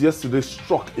 Bandits yesterday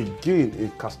struck again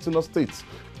in Katsina State,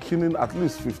 killing at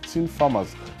least 15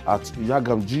 farmers at Yar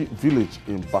Gamji village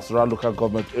in Batsari local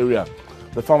government area.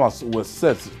 The farmers were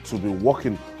said to be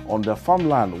working on their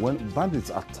farmland when bandits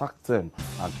attacked them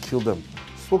and killed them.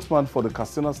 Spokesman for the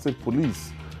Katsina State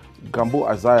Police, Gambo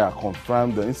Isaiah,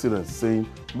 confirmed the incident, saying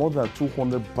more than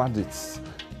 200 bandits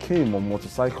came on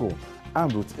motorcycle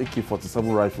armed with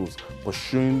AK-47 rifles,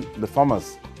 pursuing the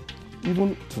farmers,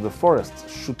 even to the forest,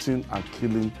 shooting and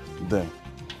killing them.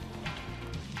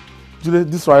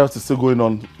 This riot is still going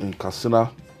on in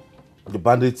Katsina. The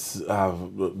bandits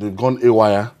they've gone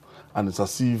AWire. and it's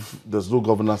as if there's no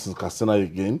governance in Katsina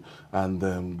again, and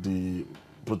the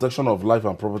protection of life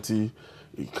and property,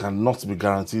 it cannot be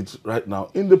guaranteed right now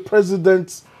in the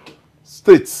president's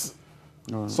states.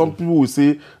 Some people will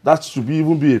say that should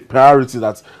even be a priority,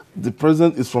 that the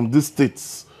president is from these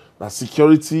states, that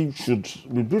security should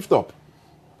be beefed up.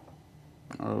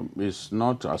 It's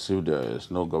not as if there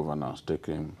is no governance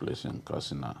taking place in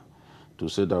Katsina. To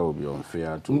say that would be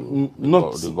unfair to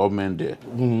the government there.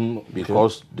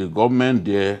 Because the government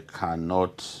there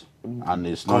cannot, and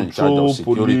is not in charge of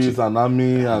security. Police and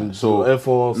army and so Air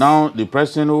Force. Now the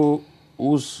person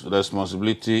whose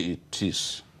responsibility it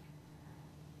is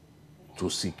to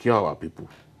secure our people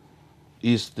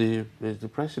is the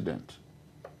president.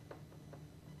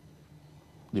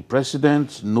 The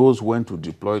president knows when to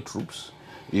deploy troops.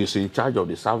 He is in charge of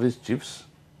the service chiefs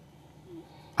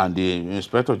and the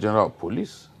Inspector General of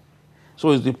Police.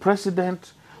 So it's the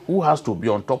president who has to be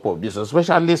on top of this,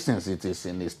 especially since it is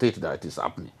in a state that it is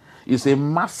happening. It's a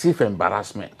massive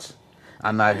embarrassment.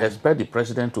 And I expect the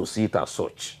president to see it as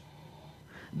such.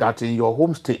 That in your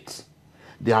home state,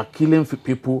 they are killing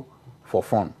people for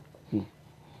fun.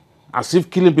 As if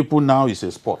killing people now is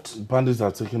a sport. Bandits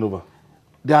are taking over.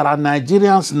 There are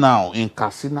Nigerians now in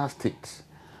Katsina State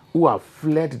who have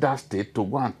fled that state to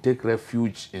go and take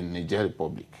refuge in Niger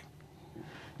Republic.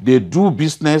 They do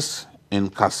business in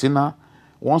Katsina.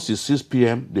 Once it's 6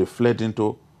 p.m., they fled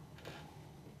into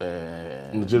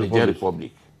Niger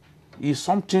Republic. It's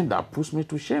something that puts me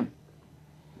to shame,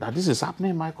 that this is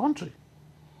happening in my country.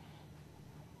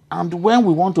 And when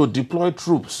we want to deploy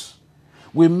troops,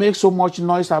 we make so much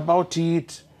noise about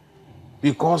it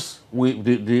because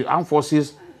the armed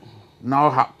forces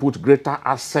now put greater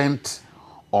accent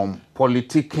on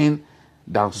politicking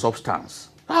than substance.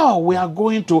 Oh, we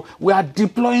are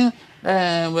deploying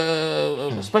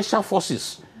special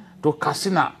forces to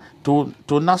Katsina, to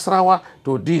Nasarawa,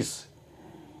 to this.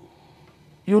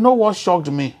 You know what shocked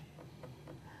me?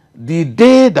 The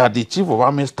day that the Chief of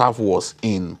Army Staff was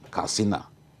in Katsina,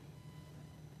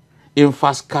 in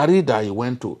Faskari that he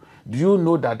went to, do you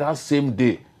know that that same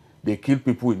day they killed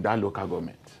people in that local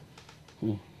government?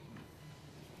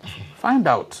 Find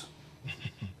out.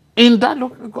 In that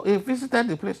local, he visited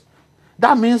the place.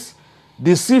 That means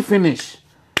the sea finish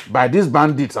by these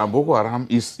bandits and Boko Haram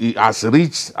has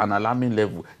reached an alarming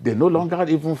level. They no longer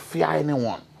even fear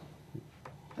anyone.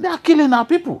 They are killing our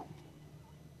people.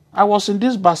 I was in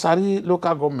this Batsari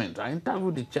local government. I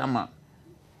interviewed the chairman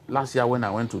last year when I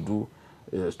went to do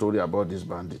a story about these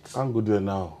bandits. I'm good there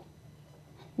now.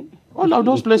 All of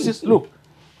those places, look,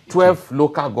 12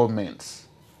 local governments,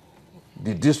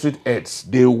 the district heads,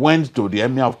 they went to the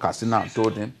Emir of Katsina and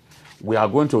told him, we are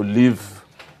going to leave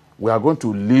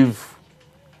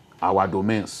our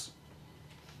domains.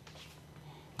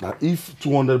 That if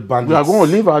 200 bandits... We are going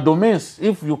to leave our domains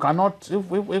if you cannot,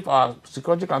 if our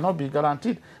security cannot be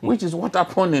guaranteed, which is what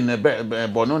happened in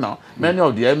Borno now. Many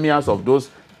of the emirs of those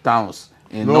towns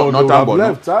in northern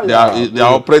Borno, they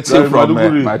are operating from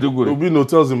Maiduguri. There will be no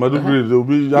hotels in Maiduguri. They will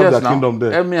be have their kingdom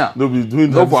there. Emir. They'll be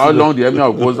doing that. For how long the Emir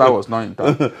of Goza was not in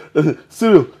town.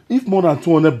 Cyril, if more than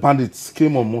 200 bandits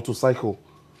came on motorcycles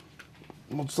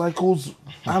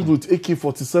armed with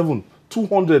AK-47,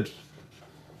 200,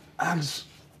 and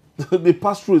they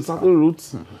passed through a certain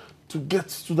route to get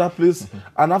to that place,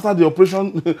 and after the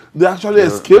operation, they actually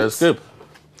escaped.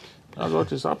 That's what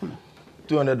is happening.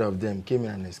 200 of them came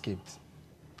in and escaped.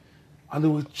 And they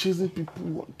were chasing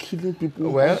people, killing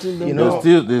people. Well, you know,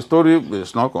 the story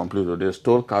is not complete. They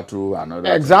stole cattle and all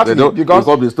that. Exactly. Because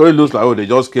the story looks like, they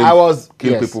just came to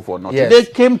kill people for nothing. Yes. They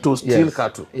came to steal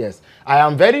cattle. Yes. I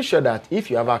am very sure that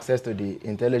if you have access to the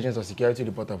intelligence or security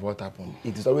report of what happened,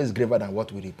 it is always graver than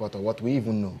what we report or what we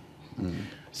even know.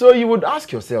 So you would ask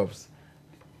yourself,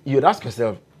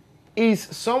 is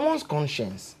someone's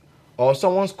conscience or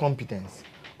someone's competence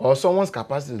or someone's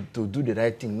capacity to do the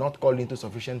right thing not called into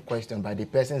sufficient question by the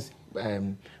person's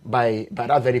by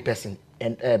that very person,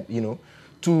 and you know,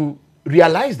 to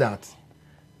realize that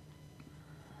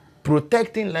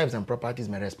protecting lives and property is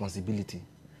my responsibility.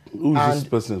 Who is this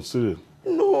person? Cyril?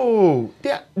 No,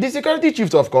 the security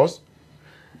chiefs, of course.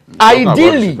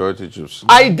 Ideally,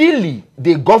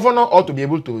 the governor ought to be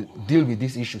able to deal with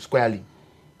this issue squarely.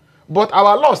 But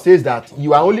our law says that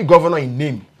you are only governor in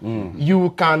name.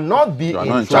 You cannot be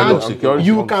in charge of security.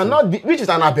 You cannot be, which is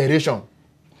an aberration.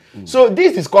 So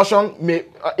this discussion may,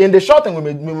 in the short term,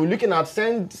 we may be looking at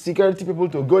send security people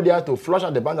to go there to flush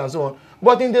out the band and so on.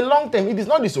 But in the long term, it is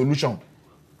not the solution.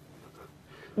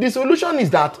 The solution is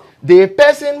that the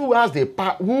person who has the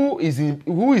who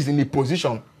is in the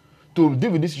position to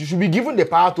deal with this, you should be given the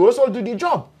power to also do the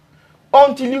job.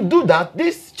 Until you do that,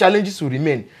 these challenges will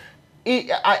remain.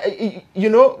 you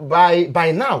know,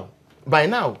 by now,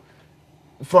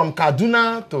 from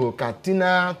Kaduna to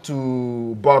Katsina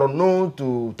to Borno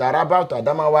to Taraba to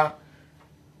Adamawa,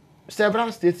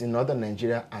 several states in northern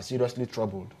Nigeria are seriously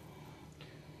troubled.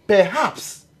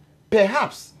 Perhaps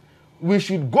we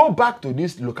should go back to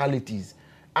these localities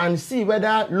and see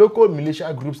whether local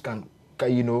militia groups can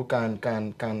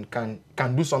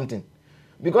do something.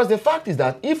 Because the fact is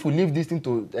that if we leave this thing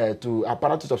to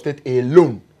apparatus of state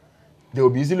alone, they will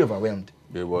be easily overwhelmed.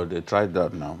 Yeah, well, they tried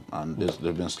that now, and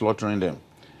they've been slaughtering them.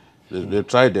 They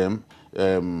tried them.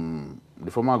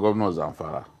 The former governor of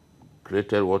Zamfara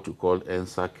created what you call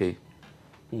NSAK,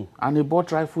 and he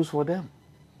bought rifles for them.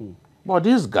 But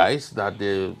these guys that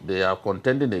they are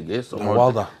contending against,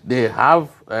 they have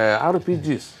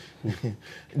RPGs.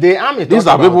 The army. These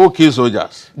are people who kill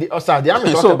soldiers. The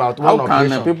army talked about one how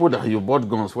operation. Can people that you bought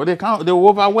guns for, they will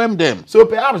overwhelm them. So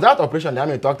perhaps that operation the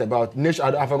army talked about,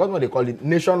 I forgot what they called it,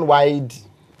 nationwide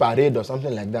parade or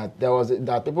something like that. There was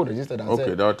that people registered and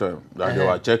said, that time that they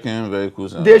were checking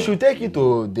vehicles. They should take it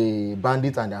to the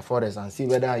bandits and their forests and see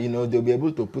whether they'll be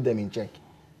able to put them in check.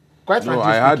 Quite frankly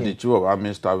I heard speaking, the chief of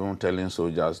army staff telling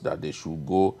soldiers that they should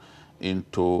go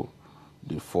into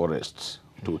the forests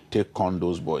to take on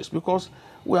those boys, because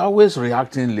we're always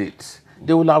reacting late.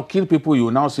 They will have killed people. You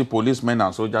will now see policemen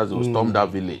and soldiers who storm that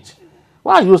village.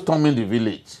 Why are you storming the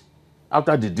village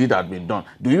after the deed had been done?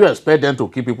 Do you expect them to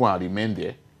kill people and remain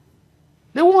there?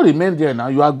 They won't remain there now.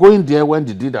 You are going there when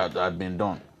the deed had been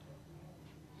done.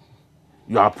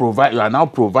 You are now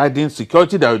providing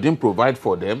security that you didn't provide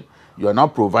for them. You are now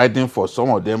providing for some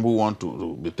of them who want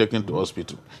to be taken to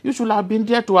hospital. You should have been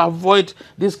there to avoid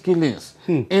these killings.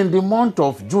 In the month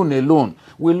of June alone,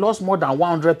 we lost more than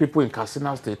 100 people in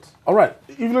Katsina State. All right.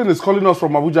 Evelyn is calling us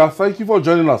from Abuja. Thank you for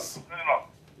joining us.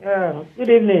 Yeah, good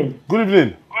evening. Good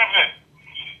evening.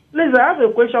 Please, I have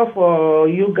a question for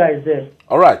you guys there.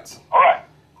 All right.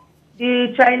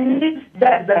 The Chinese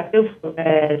guys that came from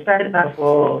China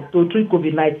to treat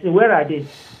COVID-19, where are they?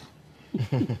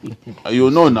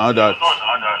 You know now that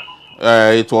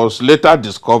it was later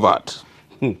discovered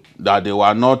that they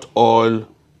were not all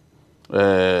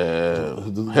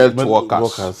health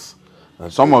workers.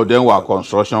 Some of them were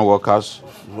construction workers.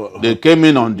 They came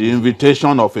in on the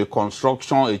invitation of a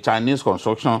Chinese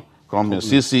construction company,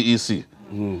 CCEC.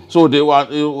 So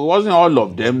it wasn't all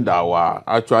of them that were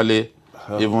actually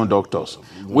even doctors.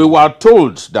 We were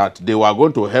told that they were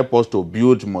going to help us to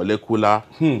build molecular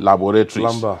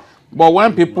laboratories. But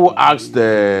when people asked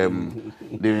the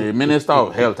Minister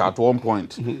of Health at one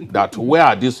point that where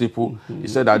are these people, he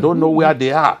said, I don't know where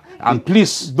they are. And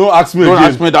please don't ask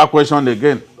me that question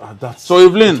again. So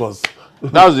Evelyn,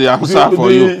 that's the answer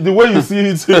for you. The way you see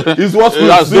it is what we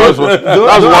that's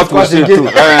what we see too.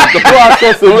 You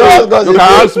can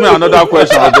ask me another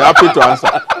question. I'll be happy to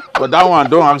answer. But that one,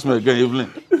 don't ask me again, Evelyn.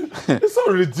 It's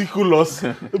so ridiculous.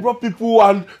 They brought people,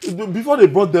 and before they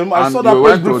brought them, I saw that you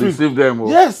press went to briefing. receive them.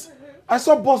 Yes. I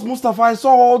saw Boss Mustafa. I saw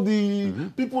all the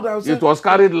people that said it was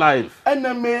carried live.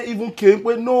 NMA even came,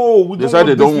 but no, we they said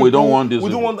we don't want this. We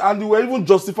don't want, and they were even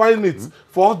justifying it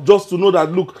for us just to know that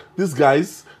look, these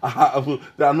guys they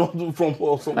are not from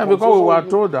because we were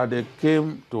told that they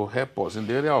came to help us in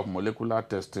the area of molecular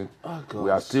testing.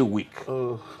 We are still weak.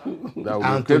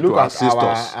 And to look at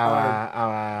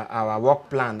our work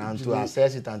plan and to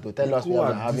assess it and to tell us we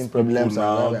are having problems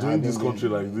now doing this country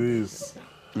like this.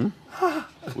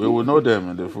 We will know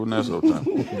them in the fullness of time.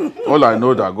 All I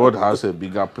know that God has a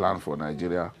bigger plan for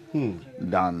Nigeria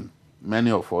than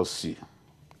many of us see.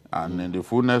 And in the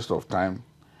fullness of time,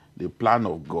 the plan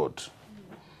of God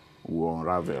will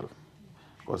unravel.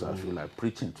 Because I feel like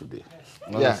preaching today.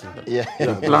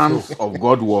 The plans of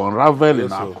God will unravel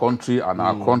in our country, and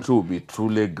our country will be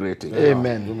truly great again.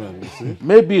 Amen.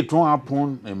 Maybe it won't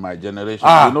happen in my generation.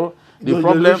 You know, the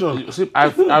problem, you see,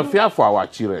 I fear for our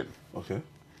children. Okay.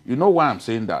 You know why I'm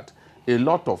saying that? A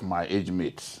lot of my age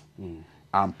mates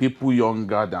and people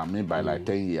younger than me by like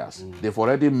 10 years, they've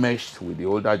already meshed with the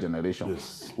older generation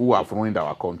who have ruined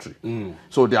our country.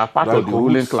 So they are part of the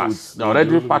ruling class. They're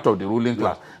already part of the ruling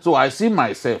class. So I see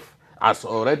myself as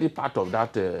already part of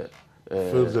that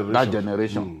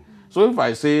generation. So if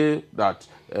I say that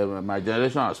my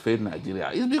generation has failed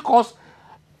Nigeria, it's because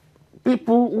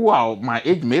people who are my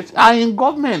age mates are in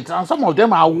government, and some of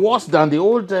them are worse than the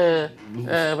old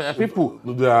people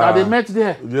that they met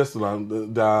there. Yes,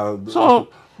 man. So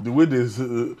the way they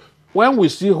when we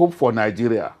see hope for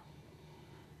Nigeria,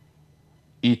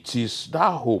 it is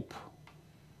that hope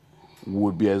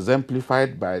would be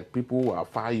exemplified by people who are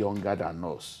far younger than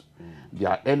us.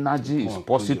 Their energy is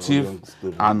positive,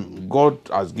 and God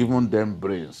has given them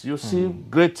brains. You see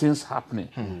great things happening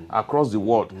across the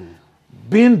world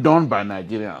being done by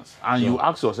Nigerians, and you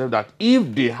ask yourself that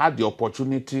if they had the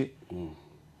opportunity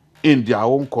in their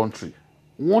own country,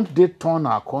 won't they turn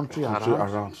our country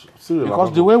around?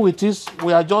 Because the way it is,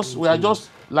 we are just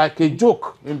like a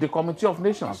joke in the Committee of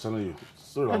Nations. I'm telling you.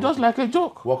 We're just like a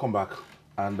joke. Welcome back.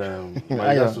 And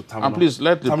and please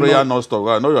let the prayer not stop.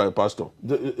 I know you're a pastor.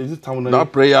 Is it terminal?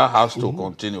 That prayer has to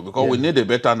continue because we need a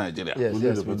better Nigeria.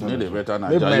 Yes, we need a better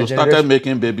Maybe Nigeria. You started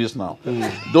making babies now.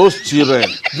 Those children,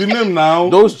 the name now.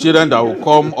 Those children that will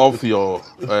come off your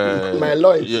my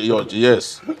Lord.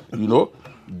 Yes, you know,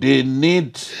 we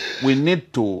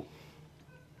need to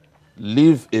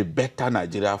leave a better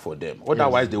Nigeria for them.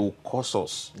 Otherwise, they will curse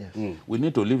us. Yes. We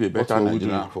need to leave a better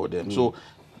Nigeria for them. So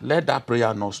let that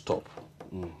prayer not stop.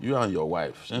 You and your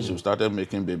wife, since you started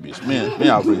making babies, me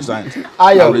I've resigned.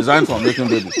 I resigned from making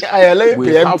babies.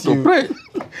 We have to pray.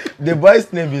 The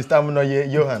boy's name is Tamnoye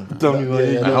Johan. What's the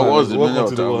meaning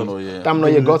of Tamnoye?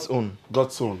 Tamnoye, God's own.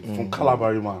 God's own, from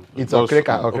Calabari, man. It's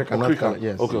Okrika,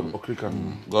 yes. Okay,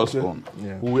 Okrika. God's own.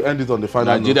 Yeah. We will end it on the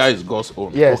final Nigeria note. is God's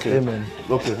own. Yes, okay. amen.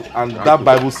 Okay, and that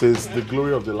Bible says the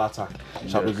glory of the latter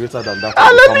shall be greater than that of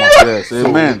the former. Yes,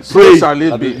 amen. So shall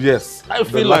it be. Yes. I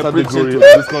feel like the preaching glory of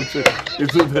this country.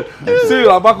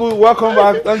 Cyril Abaku, welcome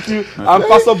back. Thank you. And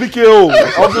Pastor BKO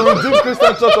of the Redeemed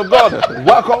Christian Church of God.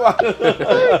 Welcome back.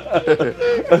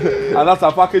 And that's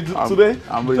our package today.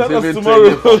 I'm receiving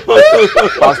training from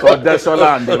Pastor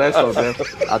Desola and the rest of them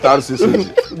at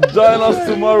RCC. Join us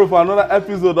tomorrow for another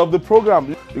episode of the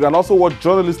program. You can also watch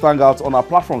Journalist Hangout on our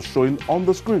platform showing on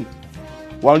the screen.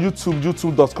 We're on YouTube,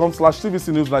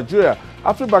 youtube.com/TVC News Nigeria.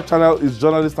 Our feedback channel is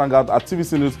Journalist Hangout at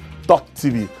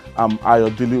tvcnews.tv. I'm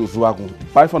Ayodele Uzuagun.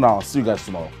 Bye for now. See you guys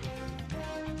tomorrow.